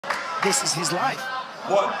this is his life.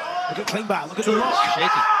 What? Look at Klingbeil, look at the rock. Shaking.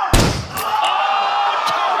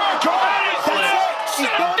 He's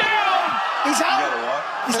down. He's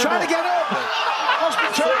out. He's trying to get up.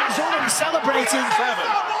 Osman Turner's already celebrating,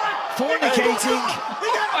 fornicating. Oh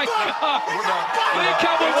my God! Look at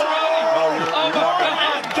Cowboys running. Oh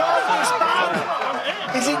my God! This man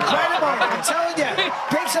is incredible. I'm telling you.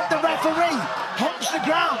 Picks up the referee, humps the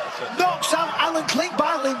ground, knocks out Alan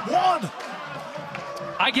Klingbeil in one.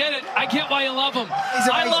 I get it. I get why you love him.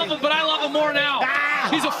 I love him, but I love him more now.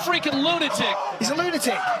 He's a freaking lunatic. He's a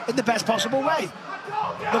lunatic in the best possible way.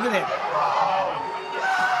 Look at him.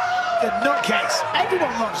 The nutcase.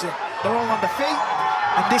 Everyone loves him. They're all on the feet,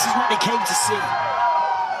 and this is what they came to see.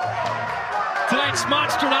 Tonight's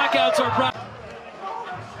monster knockouts are brought.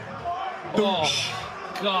 Oh,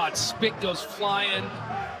 God. Spit goes flying.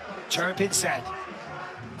 Turpin said,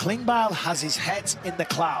 Klingbeil has his head in the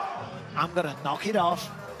cloud. I'm going to knock it off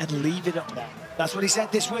and leave it up there. That's what he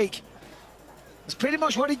said this week. That's pretty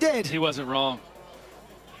much what he did. He wasn't wrong.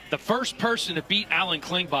 The first person to beat Alan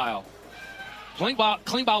Klingbeil.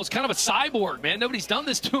 Klingbeil was kind of a cyborg, man. Nobody's done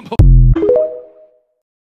this to him before.